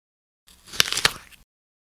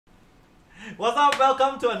What's up?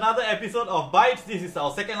 Welcome to another episode of Bytes. This is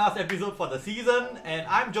our second last episode for the season, and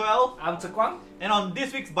I'm Joel. I'm Tze Kwang. And on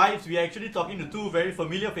this week's Bytes, we are actually talking to two very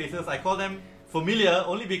familiar faces. I call them familiar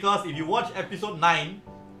only because if you watch episode 9,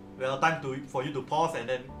 well, for you to pause and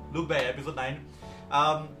then look back at episode 9.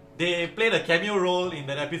 They played a cameo role in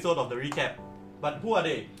that episode of the recap. But who are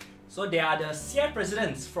they? So they are the CF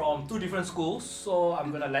presidents from two different schools. So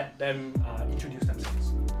I'm gonna let them introduce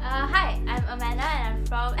themselves. Hi, I'm Amanda and I'm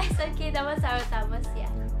from SMK Damansara Jaya.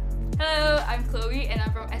 Hello, I'm Chloe and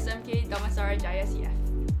I'm from SMK Damansara Jaya CF.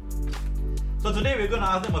 So today we're going to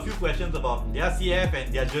ask them a few questions about their CF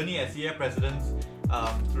and their journey as CF presidents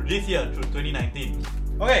through this year, through 2019.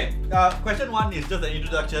 Okay, question 1 is just an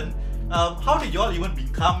introduction. How did you all even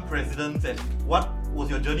become presidents, and what was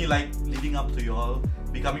your journey like leading up to you all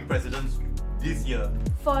becoming presidents this year?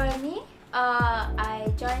 For me,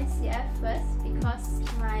 I joined CF first because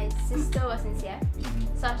my sister was in CF.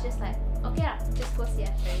 So I was just like, okay lah, just go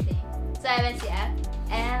CF for everything. So I went CF,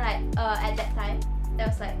 and then at that time, there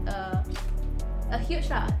was like a huge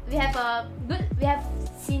lah. We have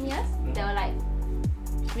seniors that were like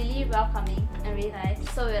really welcoming and really nice.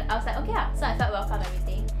 So I was like, okay lah. So I felt welcome and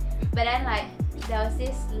everything. But then there was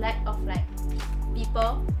this lack of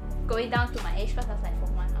people going down to my age because I was like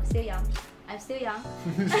form 1. I'm still young.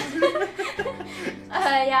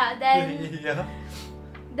 Yeah.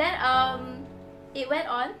 Then it went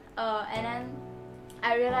on. And then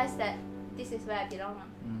I realized that this is where I belong now.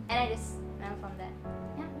 And I just went from there.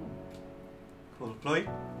 Yeah. Cool. Chloe?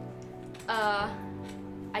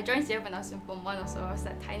 I joined CF when I was in form 1 also. I was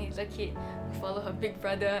that tiny little kid who followed her big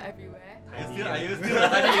brother everywhere. Are you still a tiny little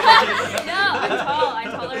kid? No, I'm tall.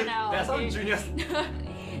 I'm taller now. They're some juniors.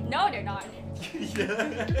 No, they're not.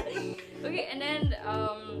 Okay, and then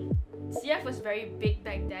CF was very big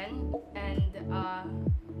back then, and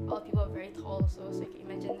all the people were very tall also, so you can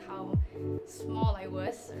imagine how small I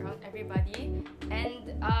was around everybody.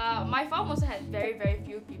 And my farm also had very, very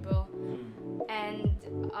few people. And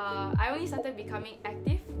I only started becoming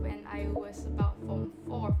active when I was about form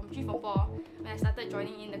 3, form 4, when I started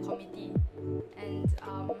joining in the committee. And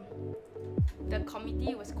the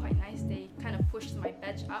committee was quite nice. They kind of pushed my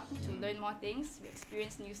batch up to learn more things. We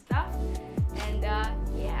experienced new stuff, and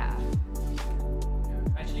yeah.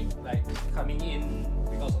 Actually, coming in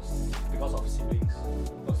because of siblings,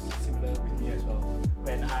 was similar with me as well.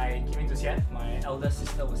 When I came into CF, my elder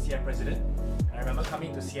sister was CF president, and I remember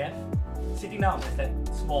coming to CF, sitting down as that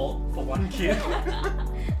small for one kid.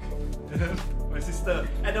 My sister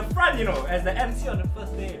at the front, as the MC on the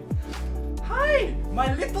first day. Hi,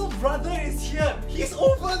 my little brother is here. He's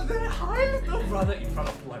over there. Hi, little brother, in front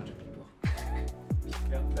of 200 people.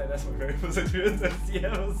 Yeah, that's my very first experience at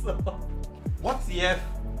CF also. What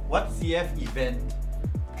CF event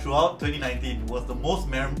throughout 2019 was the most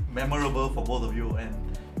memorable for both of you, and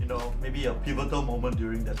maybe a pivotal moment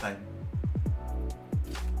during that time?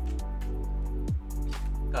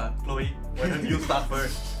 Chloe, why don't you start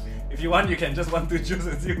first? If you want, you can just 1, 2 choose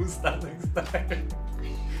and see who starts next time.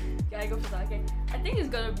 Okay, I go first. Okay, I think it's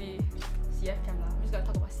gonna be CF Cam lah. I'm just gonna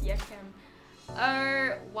talk about CF Cam.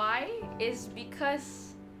 Why? Is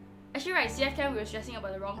because actually CF Cam we were stressing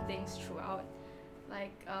about the wrong things throughout.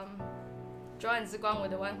 Joel and Tze Kwang were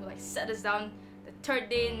the one who sat us down the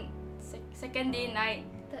second day night.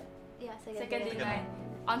 Second day night.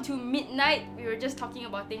 Until midnight, we were just talking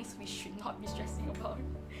about things we should not be stressing about.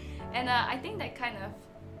 And I think that kind of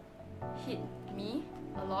hit me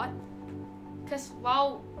a lot. Because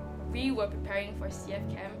while we were preparing for CF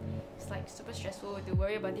Cam, it's super stressful to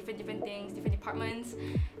worry about different things, different departments.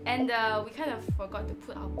 And we kind of forgot to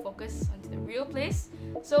put our focus onto the real place.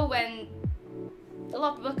 So when a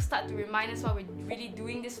lot of people start to remind us what we're really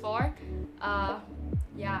doing this for,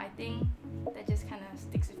 yeah, I think that just kind of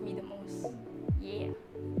sticks with me the most. Yeah.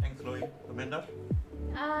 Thanks, Chloe. Amanda?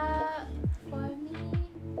 For me,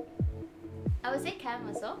 I would say Cam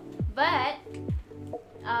also, but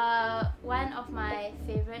one of my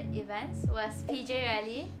favorite events was PJ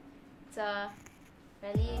Rally. It's a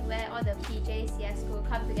rally where all the PJs CS school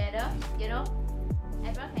come together,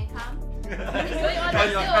 everyone can come. It's going on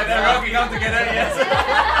next year also. Everyone can come together, yes.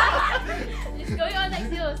 It's going on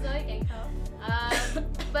next year also, you can come.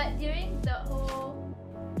 But during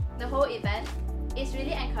the whole event, it's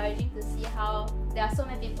really encouraging to see how there are so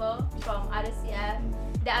many people from other CF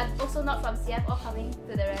that are also not from CF all coming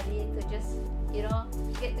to the rally to just,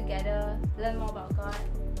 get together, learn more about God.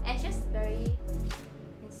 And it's just very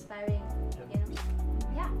inspiring,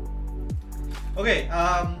 Yeah. Okay,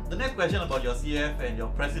 the next question about your CF and your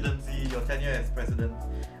presidency, your tenure as president.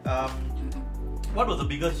 What was the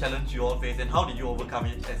biggest challenge you all faced, and how did you overcome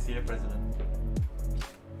it as CF president?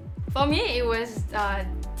 For me, it was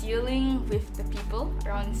dealing with the people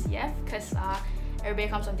around CF because everybody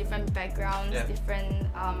comes from different backgrounds, different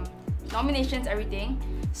nominations, everything.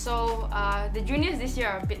 So the juniors this year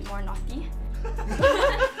are a bit more naughty.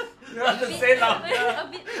 You have to say louder. A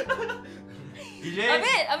bit. DJ?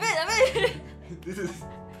 A bit. This is...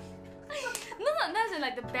 No, not necessarily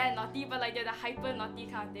like the bad naughty, but like they're the hyper naughty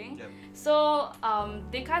kind of thing. Yep. So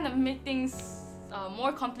they kind of make things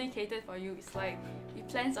more complicated for you. It's like you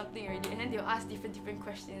plan something already, and then they'll ask different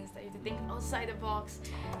questions that you have to think outside the box.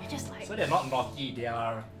 You're just like... So they're not naughty, they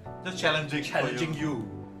are Just challenging you.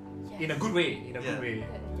 Yes. In a good way, good way.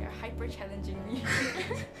 You're hyper challenging me.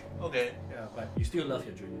 Okay. Yeah, but you still love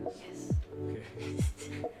your juniors. Yes. Okay.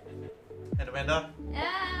 And Amanda?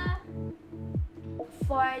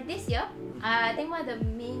 For this year, I think one of the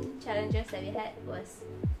main challenges that we had was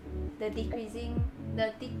the decreasing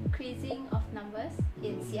of numbers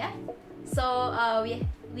in CF. So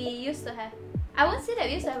we used to have, I won't say that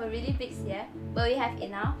we used to have a really big CF, but we have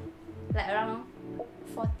enough, like around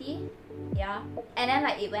 40, yeah. And then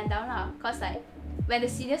like it went down lah, cause like when the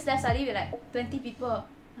seniors left, suddenly we like 20 people,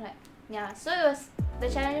 like yeah. So it was, the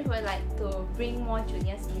challenge was like to bring more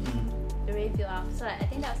juniors in to really fill up. So like I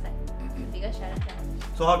think that was like the biggest challenge.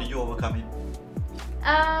 So how did you overcome it?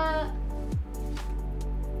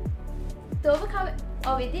 To overcome it,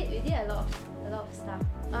 we did a lot of stuff.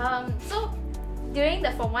 So during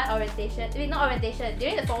the Form 1 orientation, not orientation,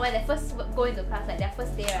 during the Form 1 they first go into class, like their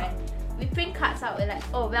first day, right? We print cards out with like,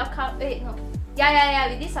 oh, welcome, we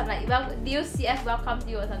did some like, deal CF welcomes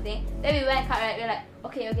you or something. Then we went and cut, right? We're like,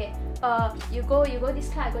 okay, you go this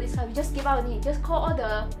class, I go this class. We just give out only, just call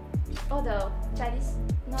all the Chinese,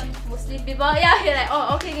 not Muslim people. Yeah, we're like,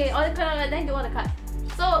 oh, okay, all the cards, then do all the cards.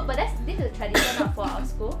 So, but this is a tradition for our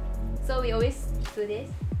school. So we always do this,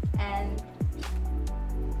 and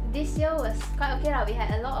this year was quite okay lah. We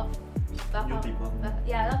had a lot of welcome, new people. a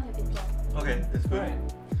lot of new people. Okay, that's good. Right.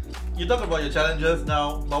 You talk about your challenges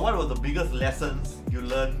now, but what were the biggest lessons you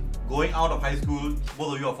learned going out of high school?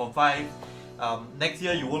 Both of you are from 5. Next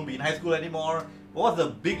year you won't be in high school anymore. What was the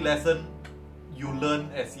big lesson you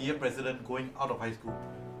learned as CF president going out of high school?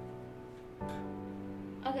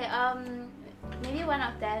 Okay, maybe one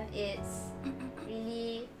of them is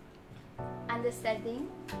really understanding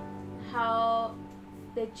how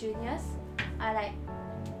the juniors are like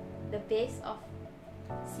the base of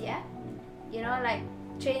CF. You know, like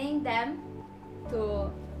training them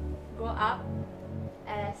to grow up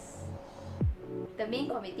as the main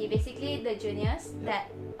committee, basically the juniors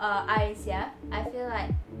that are in CF. I feel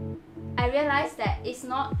like I realized that it's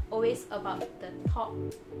not always about the top,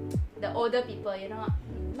 the older people, you know,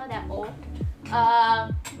 not that old.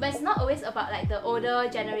 But it's not always about like the older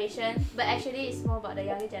generation, but actually it's more about the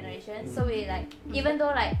younger generation. So we like, even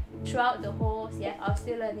though like throughout the whole CF I was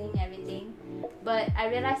still learning everything, but I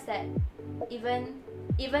realized that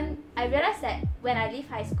I realized that when I leave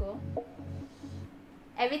high school,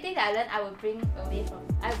 everything that I learned I would bring it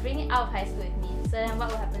out of high school with me. So then what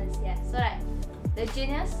will happen is, so like the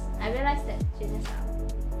juniors, I realized that juniors are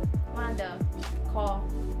one of the core.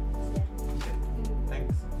 Okay.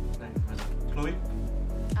 Thanks, Amanda. Chloe?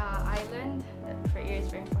 I learned that prayer is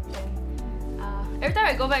very important. Every time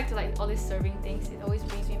I go back to like all these serving things, it always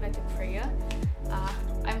brings me back to prayer.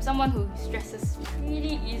 I'm someone who stresses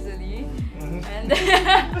pretty easily, and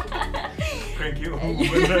Cranky woman.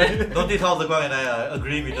 Notice how Tze Kwang and I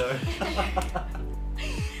agree with her.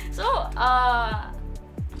 So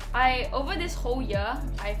over this whole year,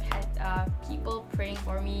 I've had people praying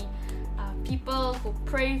for me, people who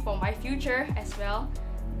pray for my future as well.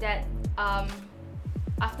 That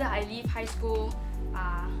after I leave high school,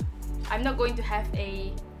 I'm not going to have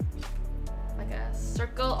a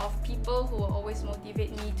circle of people who will always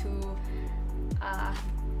motivate me to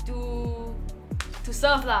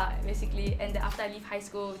serve lah, basically. And then after I leave high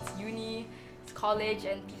school, it's uni, it's college,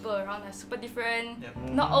 and people around are super different. Yep.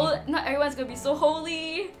 Not everyone's gonna be so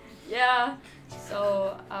holy. Yeah.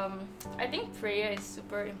 So I think prayer is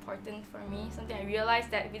super important for me. Something I realized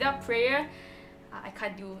that without prayer, I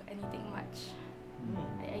can't do anything much.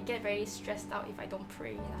 I get very stressed out if I don't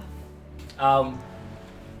pray enough.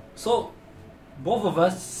 So both of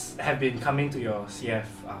us have been coming to your CF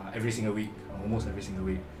every single week, almost every single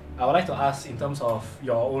week. I would like to ask in terms of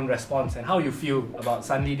your own response and how you feel about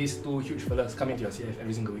suddenly these two huge fellas coming to your CF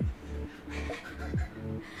every single week.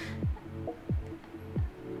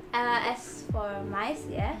 As for my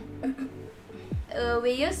CF,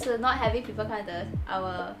 we used to not having people come to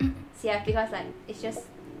our CF because like it's just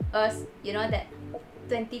us, you know, that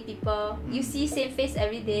 20 people you see same face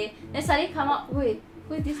every day, then suddenly come out, wait,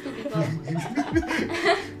 Who are these two people?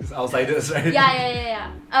 It's outsiders, right?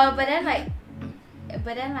 Yeah. But then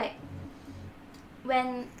like,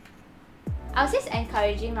 when I was just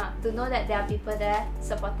encouraging to know that there are people there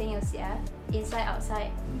supporting your CF, inside,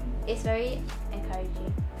 outside. It's very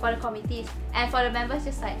encouraging for the committees and for the members.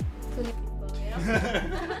 Just like 2 new people, you know.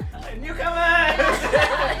 Newcomers!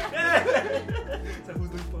 So who's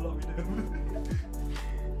doing follow up with them?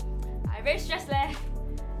 I'm very stressed leh.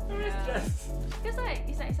 Very stressed. Because like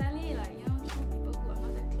it's like suddenly like, you know, two people who I'm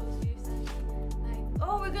not that close with suddenly like,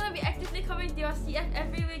 oh, we're gonna be actively coming to your CF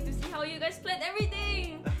every week to see how you guys plan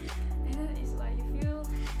everything. And then it's like you feel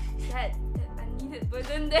that unneeded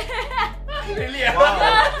burden there. Really?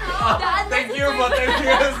 Wow. Thank you for telling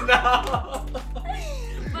us now.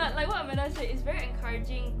 But like what Amanda said, it's very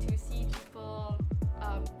encouraging to see people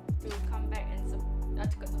to come back and come back,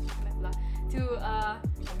 to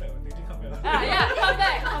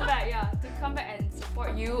come back and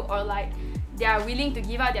support you, or like they are willing to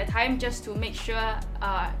give out their time just to make sure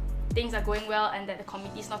things are going well and that the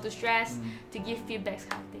committee is not too stressed, to give feedbacks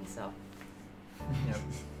kind of thing. So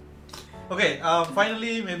Okay,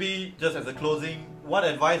 finally, maybe just as a closing, what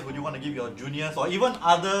advice would you want to give your juniors or even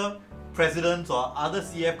other presidents or other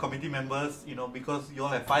CF committee members, you know, because you all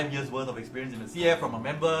have 5 years worth of experience in the CF, from a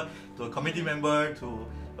member to a committee member to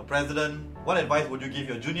a president. What advice would you give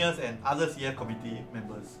your juniors and other CF committee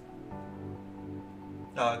members?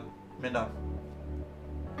 Menda.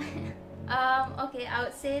 Okay, I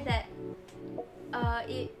would say that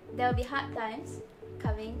there'll be hard times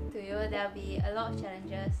coming to you. There'll be a lot of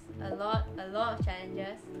challenges, a lot of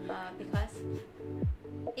challenges, because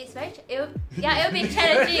it's very it'll be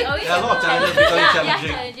challenging. Always Yeah, a lot of challenges because it's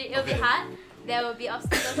challenging. It'll be hard. There will be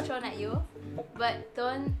obstacles thrown at you, but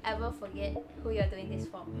don't ever forget who you're doing this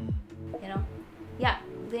for. You know,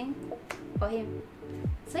 doing for him.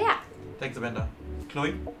 So Thanks, Amanda.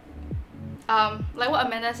 Chloe. like what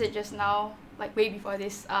Amanda said just now, like way before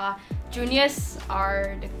this, juniors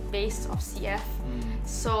are the base of CF.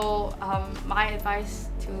 So my advice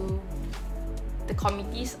to the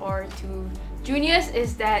committees or to juniors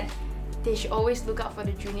is that they should always look out for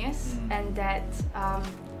the juniors, and that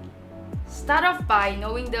start off by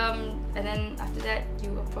knowing them, and then after that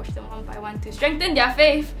you approach them one by one to strengthen their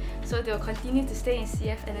faith, so they'll continue to stay in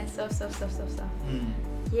CF and then serve.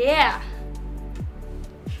 Yeah.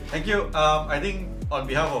 Thank you. I think on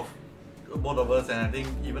behalf of both of us, and I think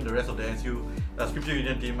even the rest of the SU Scripture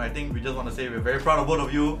Union team, I think we just want to say we're very proud of both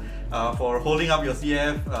of you for holding up your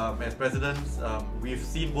CF as presidents. We've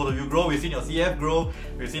seen both of you grow, we've seen your CF grow,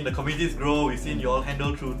 we've seen the committees grow, we've seen you all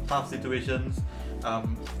handle through tough situations,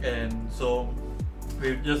 and so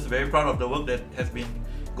we're just very proud of the work that has been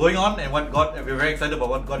going on, and we're very excited about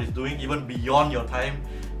what God is doing even beyond your time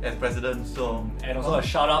as president. So, and also a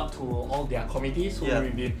shout out to all their committees who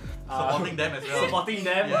we've been supporting them as well. Supporting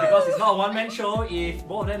them because it's not a one-man show. If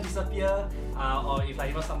both of them disappear, or if like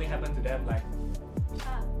even something happened to them, like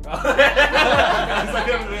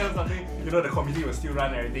something, you know, the committee will still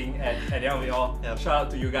run everything. And at the end of it all, shout out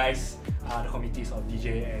to you guys, the committees of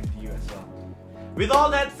DJ and DU as well. With all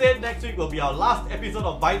that said, next week will be our last episode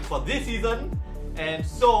of Bytes for this season. And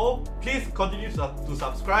so, please continue to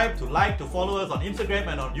subscribe, to like, to follow us on Instagram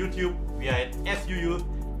and on YouTube. We are at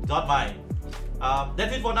SUU.my.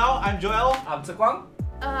 That's it for now. I'm Joel. I'm Tze Kwang.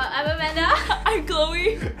 I'm Amanda. I'm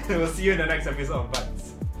Chloe. We'll see you in the next episode of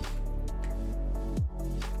Bytes.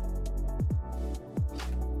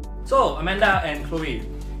 So, Amanda and Chloe,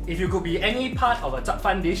 if you could be any part of a Tze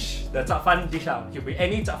Kwang dish, the Tze Kwang dish, you could be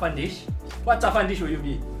any Tze Kwang dish, what Tze Kwang dish would you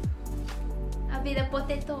be? I'll be the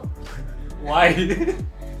potato. Why? I don't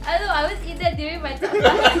know, I always eat that during my Tze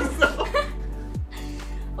Kwang.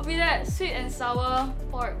 I'll be that sweet and sour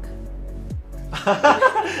pork.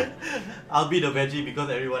 I'll be the veggie because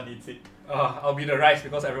everyone eats it. I'll be the rice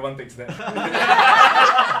because everyone takes that.